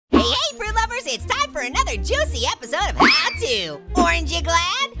lovers, it's time for another juicy episode of How2. Orange, you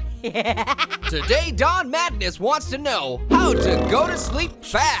glad? Today, Don Madness wants to know how to go to sleep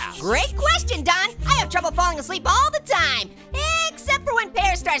fast. Great question, Don. I have trouble falling asleep all the time, except for when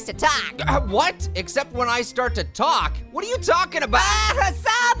Pear starts to talk. What? Except when I start to talk? What are you talking about?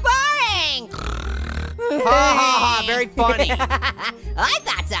 So boring. Ha ha ha, very funny. I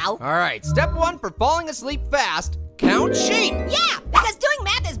thought so. All right, step one for falling asleep fast, count sheep. Yeah, because doing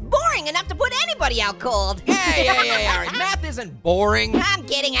math is boring enough to put anybody out cold. Hey, all right, math isn't boring. I'm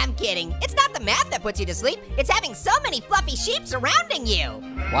kidding. It's not the math that puts you to sleep. It's having so many fluffy sheep surrounding you.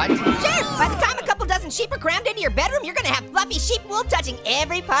 What? Sure, by the time a couple dozen sheep are crammed into your bedroom, you're gonna have fluffy sheep wool touching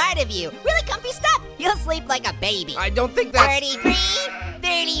every part of you. Really comfy stuff. You'll sleep like a baby. I don't think that's... 33,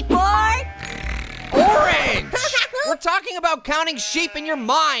 34. Orange! We're talking about counting sheep in your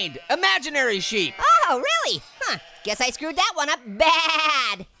mind. Imaginary sheep. Oh, really? Huh, guess I screwed that one up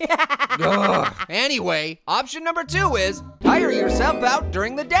bad. Ugh. Anyway, option number 2 is tire yourself out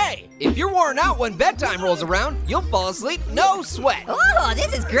during the day. If you're worn out when bedtime rolls around, you'll fall asleep no sweat. Oh,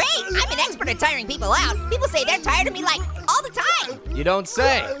 this is great. I'm an expert at tiring people out. People say they're tired of me like all the time. You don't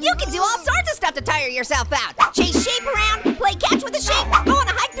say. You can do all sorts of stuff to tire yourself out. Chase sheep around, play catch with a sheep, go on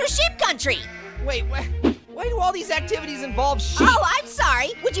a hike through sheep country. Wait, why do all these activities involve sheep? Oh, I'm sorry.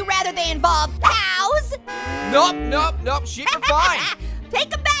 Would you rather they involve cows? Nope, sheep are fine. Take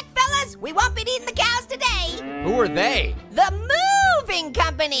them back, fellas. We won't be eating the cows today. Who are they? The moving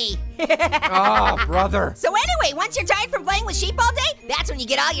company. Oh, brother. So anyway, once you're tired from playing with sheep all day, that's when you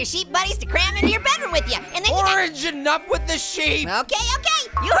get all your sheep buddies to cram into your bedroom with you. And then Orange, enough with the sheep. Okay.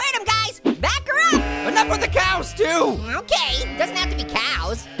 You heard him, guys. Back her up. Enough with the cows, too. Okay, doesn't have to be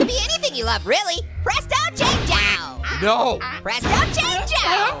cows. Could be anything you love, really. Presto change-o. No. Presto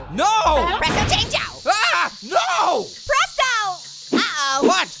change-o. No. Presto change-o. Ah, no. Presto. Uh-oh.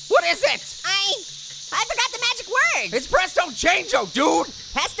 What is it? I forgot the magic word. It's presto changeo, dude.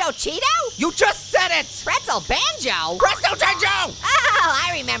 Pesto Cheeto? You just said it. Pretzel Banjo? Presto changeo. Oh,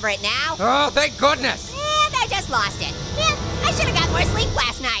 I remember it now. Oh, thank goodness. And I just lost it. I should have got more sleep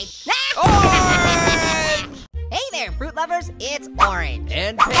last night. Orange. Hey there, fruit lovers, it's Orange.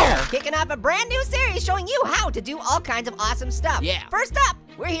 And Pear. Kicking off a brand new series showing you how to do all kinds of awesome stuff. Yeah. First up,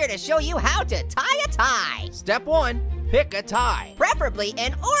 we're here to show you how to tie a tie. Step 1, pick a tie. Preferably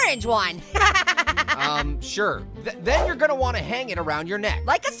an orange one. Sure. Then you're gonna wanna hang it around your neck.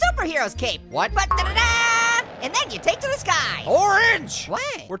 Like a superhero's cape. What? Ba-da-da-da! And then you take to the sky. Orange!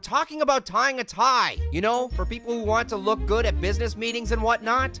 What? We're talking about tying a tie. You know, for people who want to look good at business meetings and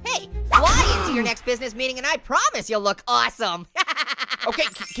whatnot. Hey, fly into your next business meeting and I promise you'll look awesome. Okay,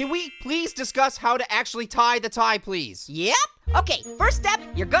 can we please discuss how to actually tie the tie, please? Yep. Okay, first step,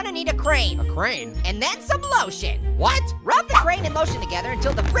 you're gonna need a crane. A crane? And then some lotion. What? Rub the crane and lotion together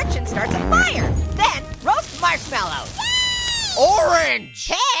until the friction starts a fire. Then, roast marshmallows. Orange!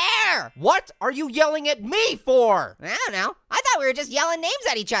 Pear! What are you yelling at me for? I don't know. I thought we were just yelling names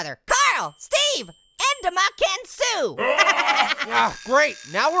at each other. Carl, Steve, Endema and Sue. Great,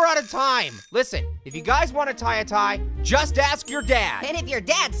 now we're out of time. Listen, if you guys want to tie a tie, just ask your dad. And if your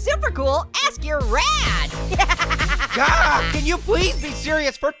dad's super cool, ask your rad. Can you please be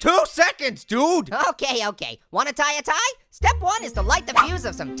serious for 2 seconds, dude? Okay. Want to tie a tie? Step 1 is to light the fuse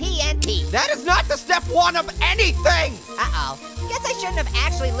of some TNT. That is not the step 1 of anything! Uh-oh. Guess I shouldn't have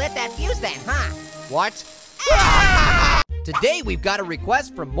actually lit that fuse then, huh? What? Today we've got a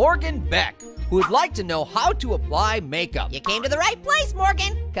request from Morgan Beck, who would like to know how to apply makeup. You came to the right place,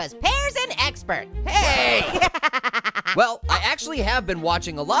 Morgan, because Pear's an expert. Hey! Well, I actually have been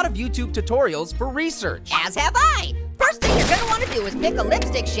watching a lot of YouTube tutorials for research. As have I. First thing you're gonna want to do is pick a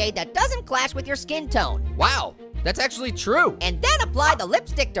lipstick shade that doesn't clash with your skin tone. Wow, that's actually true. And then apply the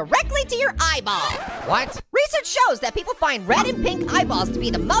lipstick directly to your eyeball. What? Research shows that people find red and pink eyeballs to be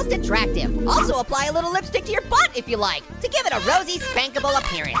the most attractive. Also apply a little lipstick to your butt if you like, to give it a rosy, spankable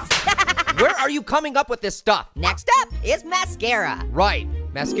appearance. Where are you coming up with this stuff? Next up is mascara. Right,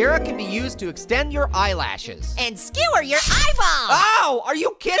 mascara can be used to extend your eyelashes. And skewer your eyeball. Oh, are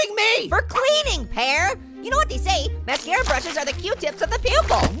you kidding me? For cleaning, Pear. You know what they say, mascara brushes are the Q-tips of the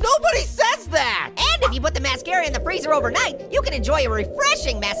pupil. Nobody says that! And if you put the mascara in the freezer overnight, you can enjoy a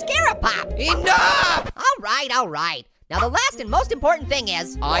refreshing mascara pop. Enough! All right. Now the last and most important thing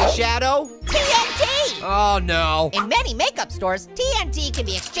is... eyeshadow? TNT! Oh no. In many makeup stores, TNT can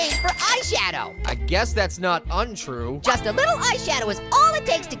be exchanged for eyeshadow. I guess that's not untrue. Just a little eyeshadow is all it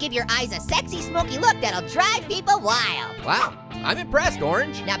takes to give your eyes a sexy, smoky look that'll drive people wild. Wow, I'm impressed,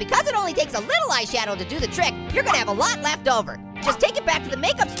 Orange. Now because it only takes a little eyeshadow to do the trick, you're gonna have a lot left over. Just take it back to the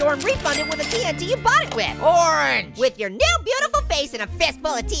makeup store and refund it with the TNT you bought it with. Orange! With your new beautiful face and a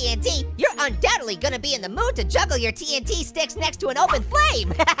fistful of TNT, you're undoubtedly gonna be in the mood to juggle your TNT sticks next to an open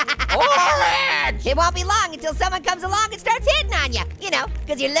flame. Orange! It won't be long until someone comes along and starts hitting on you, you know,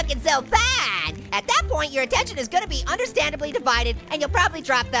 because you're looking so fine. At that point, your attention is gonna be understandably divided, and you'll probably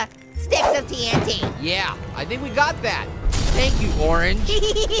drop the sticks of TNT. Yeah, I think we got that. Thank you, Orange.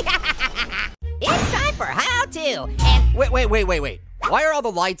 It's time for How To, and Wait. Why are all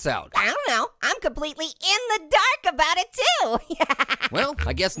the lights out? I don't know, I'm completely in the dark about it too. Well,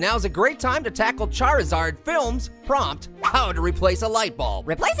 I guess now's a great time to tackle Charizard Films' prompt, How to Replace a Light Bulb.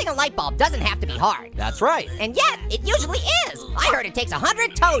 Replacing a light bulb doesn't have to be hard. That's right. And yet, it usually is. I heard it takes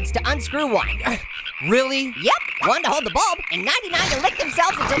 100 toads to unscrew one. Really? Yep, 1 to hold the bulb, and 99 to lick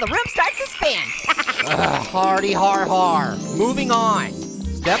themselves until the room starts to spin. Hardy har. Moving on.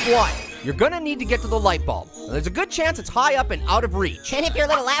 Step 1. You're gonna need to get to the light bulb. Now, there's a good chance it's high up and out of reach. And if you're a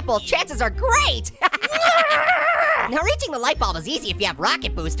little apple, chances are great. Now, reaching the light bulb is easy if you have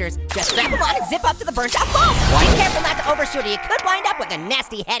rocket boosters. Just strap them on and zip up to the burnt out bulb. Be careful not to overshoot or you could wind up with a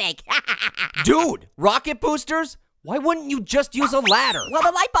nasty headache. Dude, rocket boosters? Why wouldn't you just use a ladder? Well,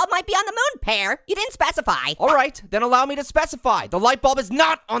 the light bulb might be on the moon, Pear. You didn't specify. All right, then allow me to specify. The light bulb is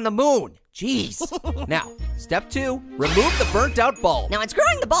not on the moon. Jeez. Now, step 2, remove the burnt out bulb. Now,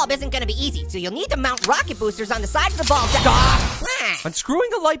 unscrewing the bulb isn't gonna be easy, so you'll need to mount rocket boosters on the side of the bulb. Stop! Unscrewing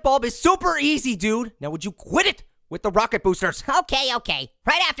the light bulb is super easy, dude. Now, would you quit it with the rocket boosters? Okay.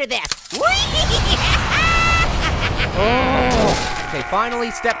 Right after this. Okay, finally,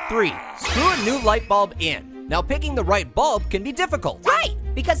 step 3. Screw a new light bulb in. Now, picking the right bulb can be difficult. Right,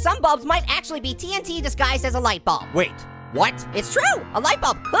 because some bulbs might actually be TNT disguised as a light bulb. Wait, what? It's true, a light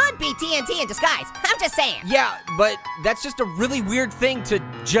bulb could be TNT in disguise. I'm just saying. Yeah, but that's just a really weird thing to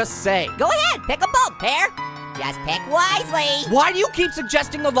just say. Go ahead, pick a bulb, Pear. Just pick wisely. Why do you keep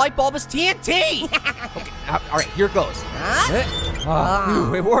suggesting the light bulb is TNT? Okay, all right, here goes.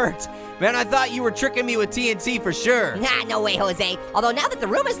 Huh? It worked. Man, I thought you were tricking me with TNT for sure. Nah, no way, Jose. Although now that the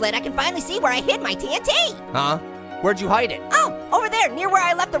room is lit, I can finally see where I hid my TNT. Huh? Where'd you hide it? Oh, over there, near where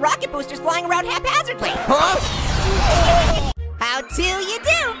I left the rocket boosters flying around haphazardly. Huh? How to you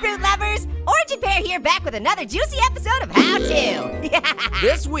do, fruit lovers? Orange and Pear here, back with another juicy episode of How To.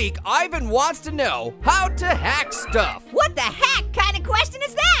 This week, Ivan wants to know how to hack stuff. What the heck kind of question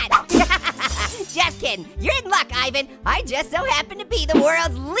is that? Just kidding. You're in luck, Ivan. I just so happen to be the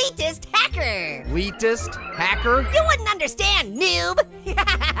world's elitist hacker. Elitist hacker? You wouldn't understand, noob.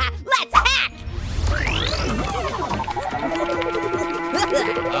 Let's hack.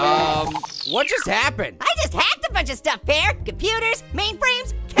 What just happened? I just hacked a bunch of stuff, Pear. Computers,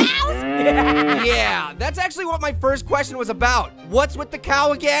 mainframes, cows. Yeah, that's actually what my first question was about. What's with the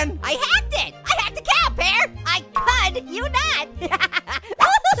cow again? I hacked it. I hacked a cow, Pear. I could, you not.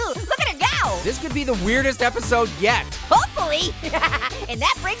 Ooh, look at her go. This could be the weirdest episode yet. Hopefully. And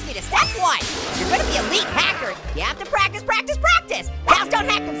that brings me to step 1. If you're gonna be a elite hacker, you have to practice. Cows don't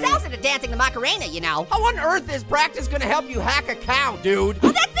hack themselves into dancing the Macarena, you know. How on earth is practice gonna help you hack a cow, dude?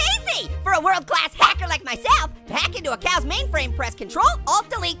 Well, that's easy. For a world-class hacker like myself, to hack into a cow's mainframe, press Control, Alt,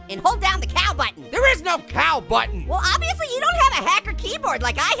 Delete, and hold down the cow button. There is no cow button. Well, obviously you don't have a hacker keyboard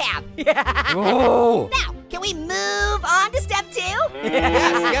like I have. Oh. Now, can we move on to step 2?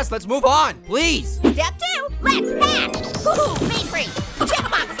 Yes, let's move on, please. Step 2, let's hack. Woohoo, mainframe,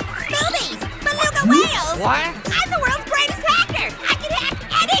 chipmunks, smoothies, beluga whales. What? I'm the world's greatest hacker. I can hack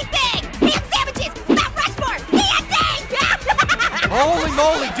anything. Ham sandwiches, Mount Rushmore, TNT. Holy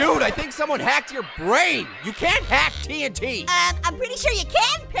moly, dude, I think someone hacked your brain. You can't hack TNT. I'm pretty sure you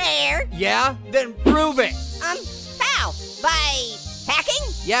can, Pear. Yeah? Then prove it. How? By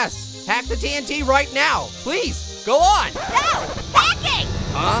hacking? Yes, hack the TNT right now. Please, go on. No, hacking.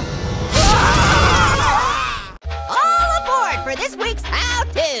 Huh? All aboard for this week's How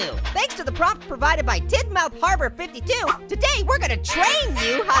To. Thanks to the prompt provided by Tidmouth Harbor 52, today we're gonna train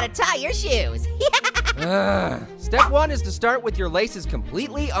you how to tie your shoes. Step 1 is to start with your laces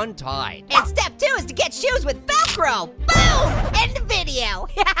completely untied. And step 2 is to get shoes with Velcro. Boom! End of video.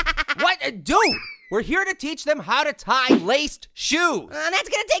 What? Dude, we're here to teach them how to tie laced shoes. That's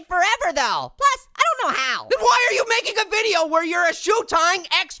gonna take forever though. Plus, I don't know how. Then why are you making a video where you're a shoe tying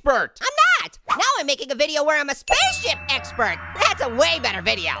expert? I'm not. Now I'm making a video where I'm a spaceship expert. That's a way better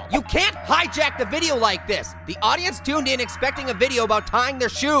video. You can't hijack the video like this. The audience tuned in expecting a video about tying their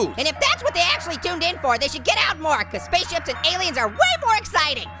shoes. And if that's what they actually tuned in for, they should get out more, because spaceships and aliens are way more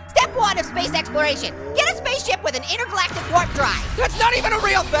exciting. Step 1 of space exploration. Get a spaceship with an intergalactic warp drive. That's not even a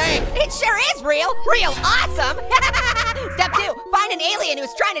real thing. It sure is real. Real awesome. Step 2, find an alien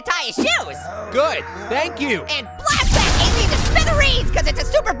who's trying to tie his shoes. Good, thank you. And blast that alien to space. Greens, because it's a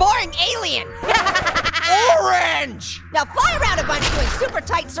super boring alien. Orange! Now fly around a bunch doing super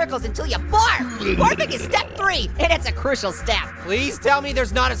tight circles until you barf. Barfing is step 3, and it's a crucial step. Please tell me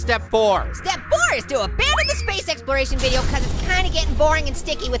there's not a step 4. Step 4 is to abandon the space exploration video because it's kind of getting boring and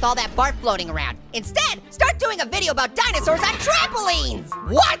sticky with all that barf floating around. Instead, start doing a video about dinosaurs on trampolines.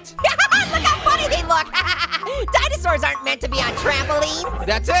 What? Look how funny they look. Dinosaurs aren't meant to be on trampolines.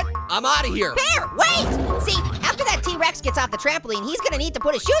 That's it? I'm out of here. Bear, wait! See, after that T-Rex gets off the trampoline, he's gonna need to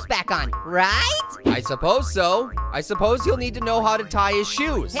put his shoes back on, right? I suppose so. I suppose he'll need to know how to tie his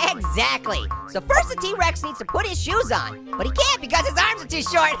shoes. Exactly. So first the T-Rex needs to put his shoes on, but he can't because his arms are too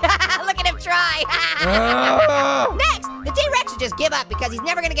short. Look at him try. Next, the T-Rex should just give up because he's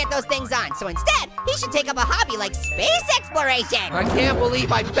never gonna get those things on. So instead, he should take up a hobby like space exploration. I can't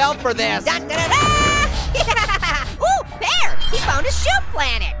believe I fell for this. Dun, dun, dun, dun. Ooh, Bear, he found a shoe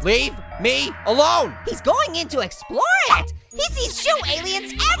planet. Leave me alone. He's going in to explore it. He sees shoe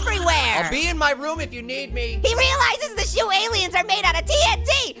aliens everywhere. I'll be in my room if you need me. He realizes the shoe aliens are made out of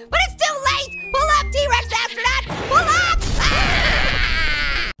TNT, but it's too late. Pull up, T-Rex astronaut, pull up.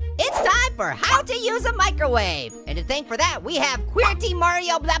 Ah! It's time for how to use a microwave. And to thank for that, we have QWERTY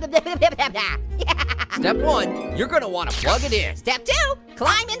Mario blah blah blah blah blah blah. Step 1, you're gonna wanna plug it in. Step 2,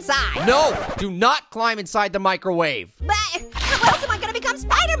 climb inside. No, do not climb inside the microwave. But how else am I gonna become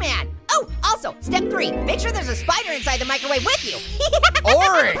Spider-Man? Oh, also, step 3, make sure there's a spider inside the microwave with you.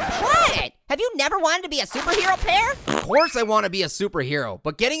 Orange! What? Have you never wanted to be a superhero, Pear? Of course I wanna be a superhero,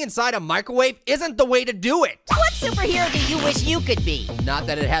 but getting inside a microwave isn't the way to do it. What superhero do you wish you could be? Not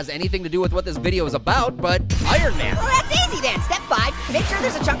that it has anything to do with what this video is about, but Iron Man. Well, that's easy then. Step 5, make sure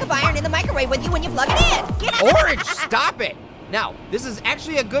there's a chunk of iron in the microwave with you when you plug it in. Orange, stop it. Now, this is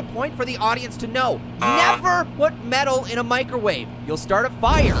actually a good point for the audience to know. Never put metal in a microwave. You'll start a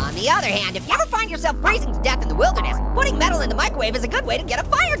fire. On the other hand, if you ever find yourself freezing to death in the wilderness, putting metal in the microwave is a good way to get a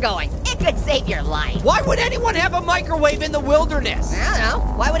fire going. It could save your life. Why would anyone have a microwave in the wilderness? I don't know.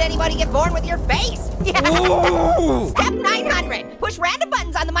 Why would anybody get born with your face? Ooh. Step 900, push random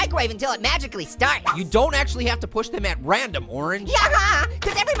buttons on the microwave until it magically starts. You don't actually have to push them at random, Orange. Yeah,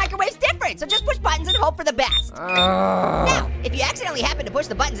 because every microwave's different, so just push buttons and hope for the best. Now, if you accidentally happen to push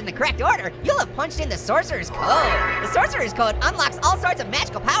the buttons in the correct order, you'll have punched in the Sorcerer's Code. The Sorcerer's Code unlocks all sorts of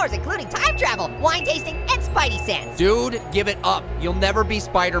magical powers, including time travel, wine tasting, and spidey sense. Dude, give it up. You'll never be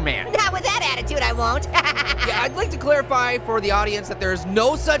Spider-Man. Not with that attitude, I won't. Yeah, I'd like to clarify for the audience that there is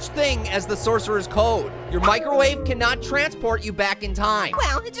no such thing as the Sorcerer's Code. Your microwave cannot transport you back in time.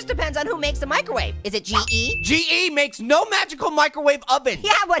 Well, it just depends on who makes the microwave. Is it GE? GE makes no magical microwave oven.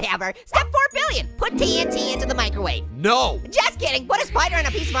 Yeah, whatever. Step 4 billion, put TNT into the microwave. No. Just kidding, put a spider and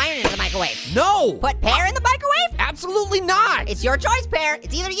a piece of iron into the microwave. No. Put Pear in the microwave? Absolutely not. It's your choice, Pear.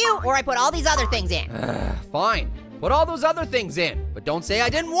 It's either you or I put all these other things in. Fine. Put all those other things in, but don't say I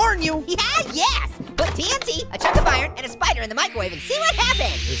didn't warn you. Yeah, yes. Put TNT, a chunk of iron, and a spider in the microwave and see what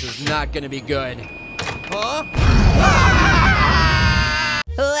happens. This is not gonna be good. Huh?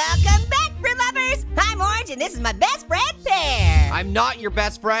 Welcome back, fruit lovers. I'm Orange, and this is my best friend, Pear. I'm not your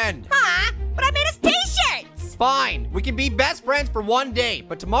best friend. Huh? But I made us t-shirts. Fine, we can be best friends for one day,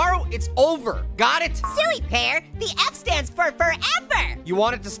 but tomorrow it's over. Got it? Silly Pear, the F stands for forever. You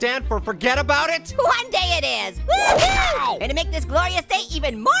want it to stand for forget about it? One day it is. Woohoo! And to make this glorious day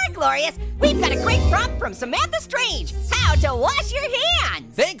even more glorious, we've got a great prompt from Samantha Strange. How to wash your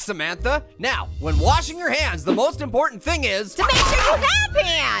hands. Thanks, Samantha. Now, when washing your hands, the most important thing is to make sure you have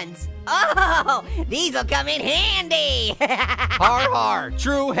hands. Oh, these will come in handy. Har har.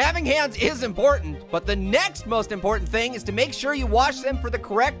 True, having hands is important, but the next most important thing is to make sure you wash them for the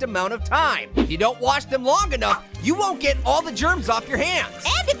correct amount of time. If you don't wash them long enough, you won't get all the germs off your hands.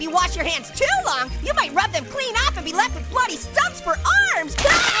 And if you wash your hands too long, you might rub them clean off and be left with bloody stumps for arms.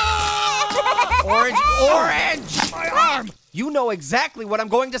 Orange! My arm! You know exactly what I'm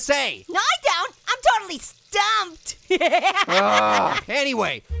going to say. No, I don't. I'm totally stumped.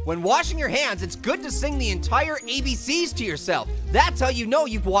 Anyway, when washing your hands, it's good to sing the entire ABCs to yourself. That's how you know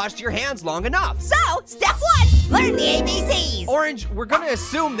you've washed your hands long enough. So, step 1, learn the ABCs. Orange, we're gonna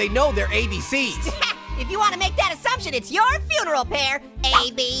assume they know their ABCs. If you want to make that assumption, it's your funeral, Pear.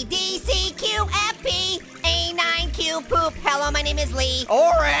 A, B, D, C, Q, F, P, A, 9, Q, poop. Hello, my name is Lee.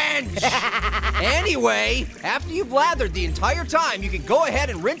 Orange! Anyway, after you've lathered the entire time, you can go ahead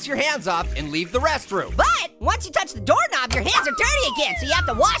and rinse your hands off and leave the restroom. But once you touch the doorknob, your hands are dirty again, so you have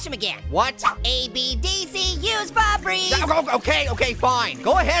to wash them again. What? A, B, D, C, use Febreze. Okay, fine.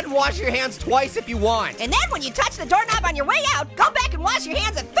 Go ahead and wash your hands twice if you want. And then when you touch the doorknob on your way out, go back and wash your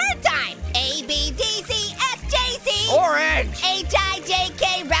hands a third time. A, B, D, C, S, J, C. Orange! H, I, J,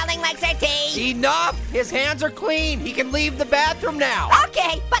 K, Rowling likes our tea. Enough! His hands are clean. He can leave the bathroom now.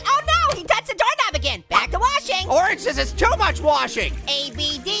 Okay, but oh no, he touched the doorknob again. Back to washing. Orange says it's too much washing.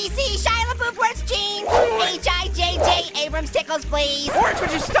 A-B-D-C, Shia LaBeouf wears jeans. H-I-J-J, Abrams tickles, please. Orange,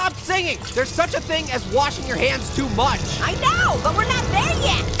 would you stop singing? There's such a thing as washing your hands too much. I know, but we're not there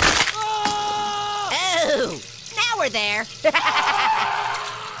yet. Oh, now we're there.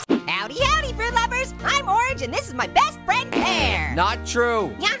 Howdy, howdy, fruit lovers. I'm Orange, and this is my best friend, Pear. Not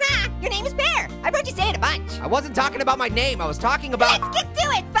true. Yaha, your name is Pear. I've heard you say it a bunch. I wasn't talking about my name. I was talking about... Let's get to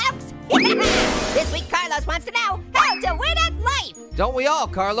it, folks. This week, Carlos wants to know how to win at life. Don't we all,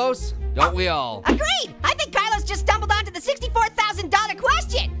 Carlos? Don't we all? Agreed. I think Carlos just stumbled onto the $64,000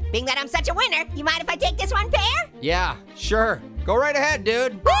 question. Being that I'm such a winner, you mind if I take this one, Pear? Yeah, sure. Go right ahead,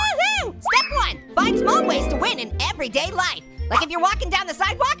 dude. Woohoo! Step 1, find small ways to win in everyday life. Like if you're walking down the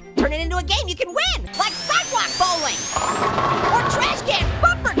sidewalk, turn it into a game you can win. Like sidewalk bowling. Or trash can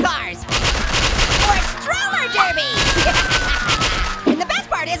bumper cars. Or a stroller derby. And the best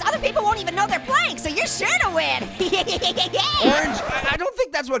part is other people won't even know they're playing, so you're sure to win. Orange, I don't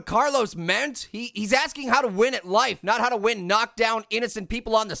think that's what Carlos meant. He's asking how to win at life, not how to win knock down innocent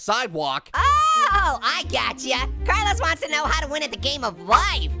people on the sidewalk. Oh, I gotcha. Carlos wants to know how to win at the game of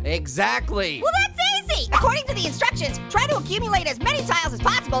life. Exactly. Well, that's easy. According to the instructions, try to accumulate as many tiles as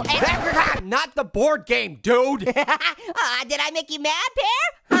possible and... Not the board game, dude. Did I make you mad,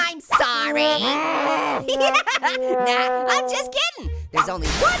 Pear? I'm sorry. Nah, I'm just kidding. There's only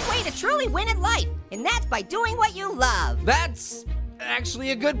one way to truly win at life, and that's by doing what you love. That's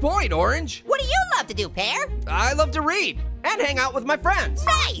actually a good point, Orange. What do you love to do, Pear? I love to read and hang out with my friends.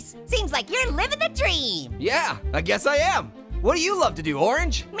 Nice. Seems like you're living the dream. Yeah, I guess I am. What do you love to do,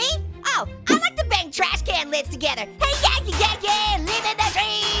 Orange? Me? Oh, I like to bang trash can lids together. Hey, yeah, living the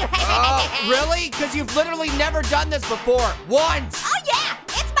dream. Really? Because you've literally never done this before. Once. Oh, yeah,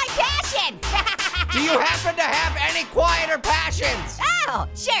 it's my passion. Do you happen to have any quieter passions? Oh,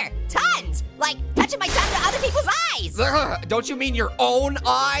 sure, tons. Like touching my tongue to other people's eyes. Ugh, don't you mean your own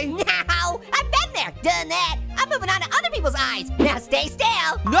eye? No, I've been there, done that. I'm moving on to other people's eyes. Now stay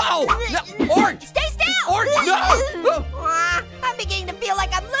still. No, Orange. Stay still. Orange, no. I'm beginning to feel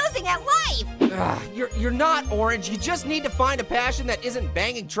like I'm losing at life. You're not, Orange. You just need to find a passion that isn't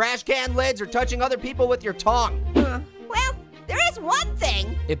banging trash can lids or touching other people with your tongue. Well, there is one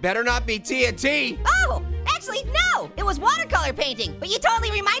thing. It better not be TNT. Oh, actually, no. It was watercolor painting, but you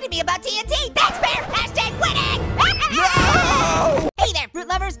totally reminded me about TNT. Thanks, Pear. Hashtag winning. No! Hey there, fruit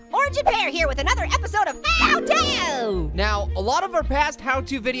lovers. Orange and Pear here with another episode of HOW2. Now, a lot of our past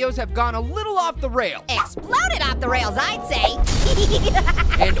how-to videos have gone a little off the rail. Exploded off the rails, I'd say.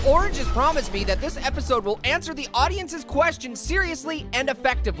 And Orange has promised me that this episode will answer the audience's questions seriously and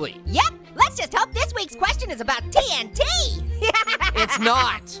effectively. Yep, let's just hope this week's question is about TNT. It's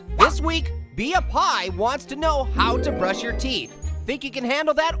not. This week, Be a Pie wants to know how to brush your teeth. Think you can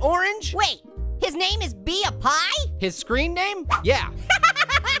handle that, Orange? Wait, his name is Be a Pie? His screen name? Yeah.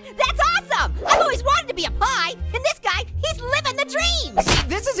 That's awesome! I've always wanted to be a pie, and this guy, he's living the dream! See,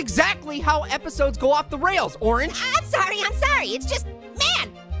 this is exactly how episodes go off the rails, Orange. I'm sorry. It's just,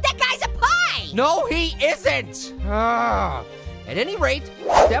 man, that guy's a pie! No, he isn't. At any rate,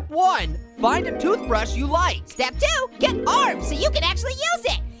 step 1, find a toothbrush you like. Step 2, get arms so you can actually use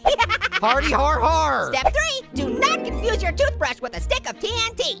it. Party har har. Step 3, do not confuse your toothbrush with a stick of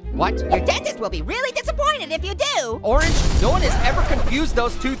TNT. What? Your dentist will be really disappointed if you do. Orange, no one has ever confused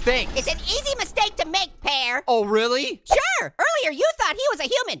those two things. It's an easy mistake to make, Pear. Oh, really? Sure, earlier you thought he was a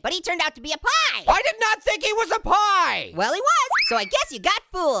human, but he turned out to be a pie. I did not think he was a pie. Well, he was, so I guess you got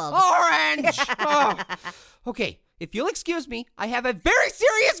fooled. Orange! Oh. Okay, if you'll excuse me, I have a very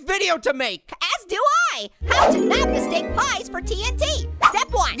serious video to make. As do I. How to not mistake pies for TNT.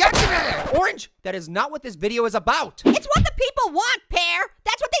 Step 1. Orange, that is not what this video is about. It's what the people want, Pear.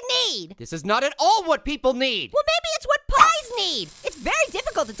 That's what they need. This is not at all what people need. Well, maybe it's what pies need. It's very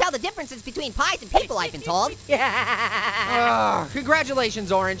difficult to tell the differences between pies and people, I've been told.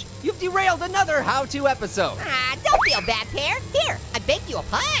 Congratulations, Orange. You've derailed another how-to episode. Don't feel bad, Pear. Here, I baked you a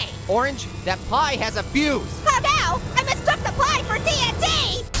pie. Orange, that pie has a fuse. How now? I mistook the pie for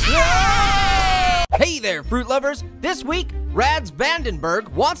TNT. Hey there, fruit lovers. This week, Rads Vandenberg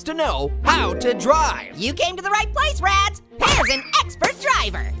wants to know how to drive. You came to the right place, Rads. Pear's an expert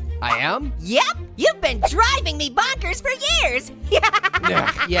driver. I am? Yep, you've been driving me bonkers for years.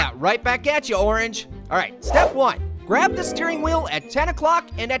 Yeah, right back at you, Orange. All right, step 1. Grab the steering wheel at 10 o'clock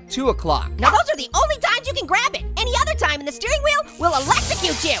and at 2 o'clock. Now those are the only times you can grab it. Any other time in the steering wheel will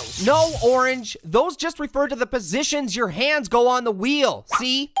electrocute you. No, Orange. Those just refer to the positions your hands go on the wheel.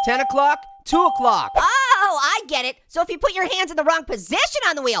 See? 10 o'clock, 2 o'clock. Oh, I get it. So if you put your hands in the wrong position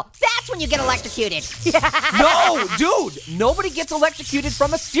on the wheel, that's when you get electrocuted. No, dude, nobody gets electrocuted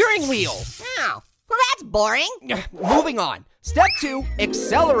from a steering wheel. Oh, well that's boring. Moving on. Step 2,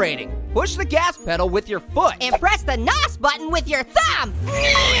 accelerating. Push the gas pedal with your foot. And press the NOS button with your thumb.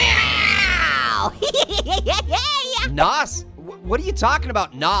 NOS? What are you talking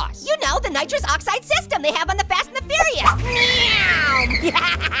about, NOS? You know, the nitrous oxide system they have on the Fast and the Furious.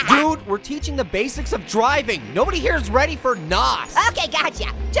 Dude, we're teaching the basics of driving. Nobody here is ready for NOS. Okay,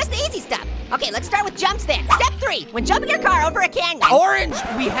 gotcha. Just the easy stuff. Okay, let's start with jumps then. Step 3, when jumping your car over a canyon. Orange,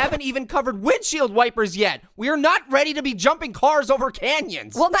 we haven't even covered windshield wipers yet. We are not ready to be jumping cars over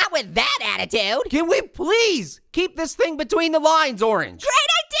canyons. Well, not with that attitude. Can we please keep this thing between the lines, Orange? Great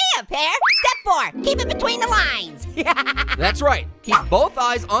idea, Pear. Step 4, keep it between the lines. That's right. Keep both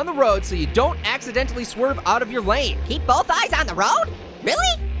eyes on the road so you don't accidentally swerve out of your lane. Keep both eyes on the road?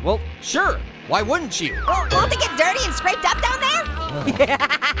 Really? Well, sure. Why wouldn't you? Well, won't they get dirty and scraped up down there?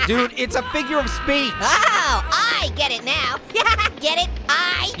 Dude, it's a figure of speech. Oh, I get it now. Get it?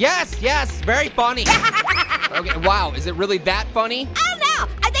 Yes, very funny. Okay, wow, is it really that funny? I don't know.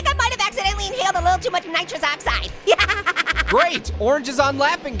 I think I might have accidentally inhaled a little too much nitrous oxide. Great, Orange is on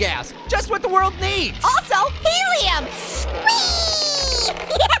laughing gas. Just what the world needs. Also, helium.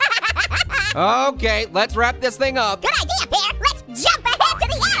 Okay, let's wrap this thing up. Good idea, Pear. Let's jump ahead to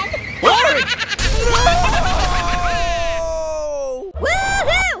the end. Orange!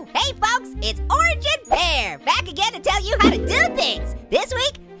 Woohoo! Hey, folks, it's Orange and Pear, back again to tell you how to do things. This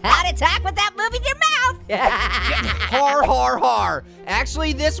week, how to talk without moving your mouth. Har, har, har.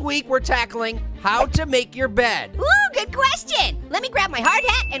 Actually, this week we're tackling how to make your bed. Ooh, good question. Let me grab my hard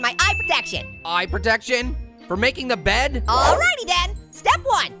hat and my eye protection. Eye protection? For making the bed? Alrighty then. Step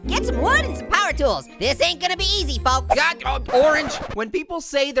 1, get some wood and some power tools. This ain't gonna be easy, folks. Orange, when people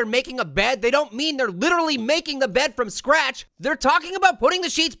say they're making a bed, they don't mean they're literally making the bed from scratch. They're talking about putting the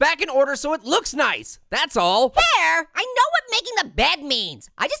sheets back in order so it looks nice. That's all. Pear, I know what making the bed means.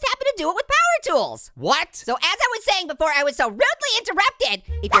 I just happen to do it with power tools. What? So as I was saying before I was so rudely interrupted,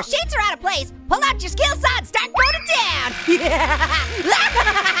 if your sheets are out of place, pull out your skill saw and start going it down.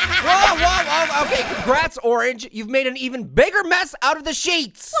 Whoa, okay, congrats, Orange. You've made an even bigger mess out of the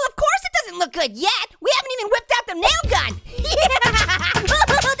sheets. Well, of course it doesn't look good yet. We haven't even whipped out the nail gun.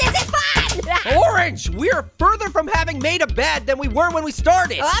 This is fun. Orange, we are further from having made a bed than we were when we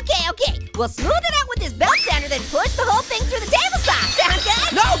started. Okay. We'll smooth it out with this belt sander, then push the whole thing through the table saw. Sound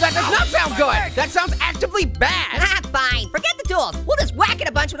good? No, that does not sound good. That sounds actively bad. Fine. Forget the tools. We'll just whack it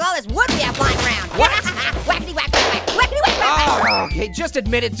a bunch with all this wood we have lying around. What? Whackity whack, whack, whackity whack, whack. Oh, okay, just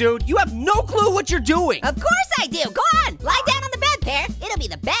admit it, dude. You have no clue what you're doing. Of course I do. Go on. Lie down on the bed, Pear. It'll be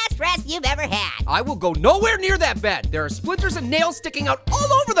the best rest you've ever had. I will go nowhere near that bed. There are splinters and nails sticking out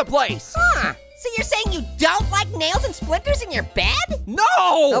all over the place. Huh. So you're saying you don't like nails and splinters in your bed?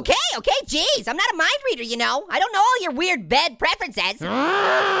 No! Okay, geez, I'm not a mind reader, you know. I don't know all your weird bed preferences.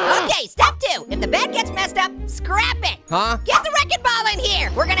 Okay, step 2, if the bed gets messed up, scrap it. Huh? Get the wrecking ball in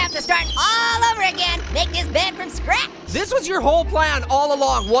here. We're gonna have to start all over again. Make this bed from scratch. This was your whole plan all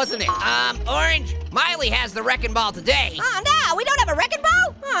along, wasn't it? Orange, Miley has the wrecking ball today. Oh no, we don't have a wrecking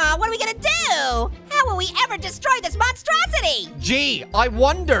ball? Oh, what are we gonna do? How will we ever destroy this monstrosity? Gee, I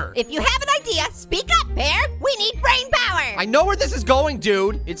wonder. If you have an idea, speak up, Pear. We need brain power. I know where this is going,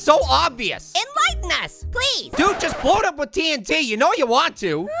 dude. It's so obvious. Enlighten us, please. Dude, just blow it up with TNT. You know you want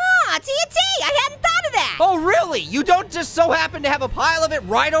to. Ah, TNT, I hadn't thought of that. Oh, really? You don't just so happen to have a pile of it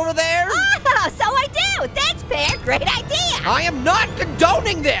right over there? Oh, so I do. Thanks, Pear. Great idea. I am not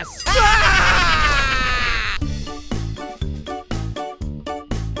condoning this. Ah!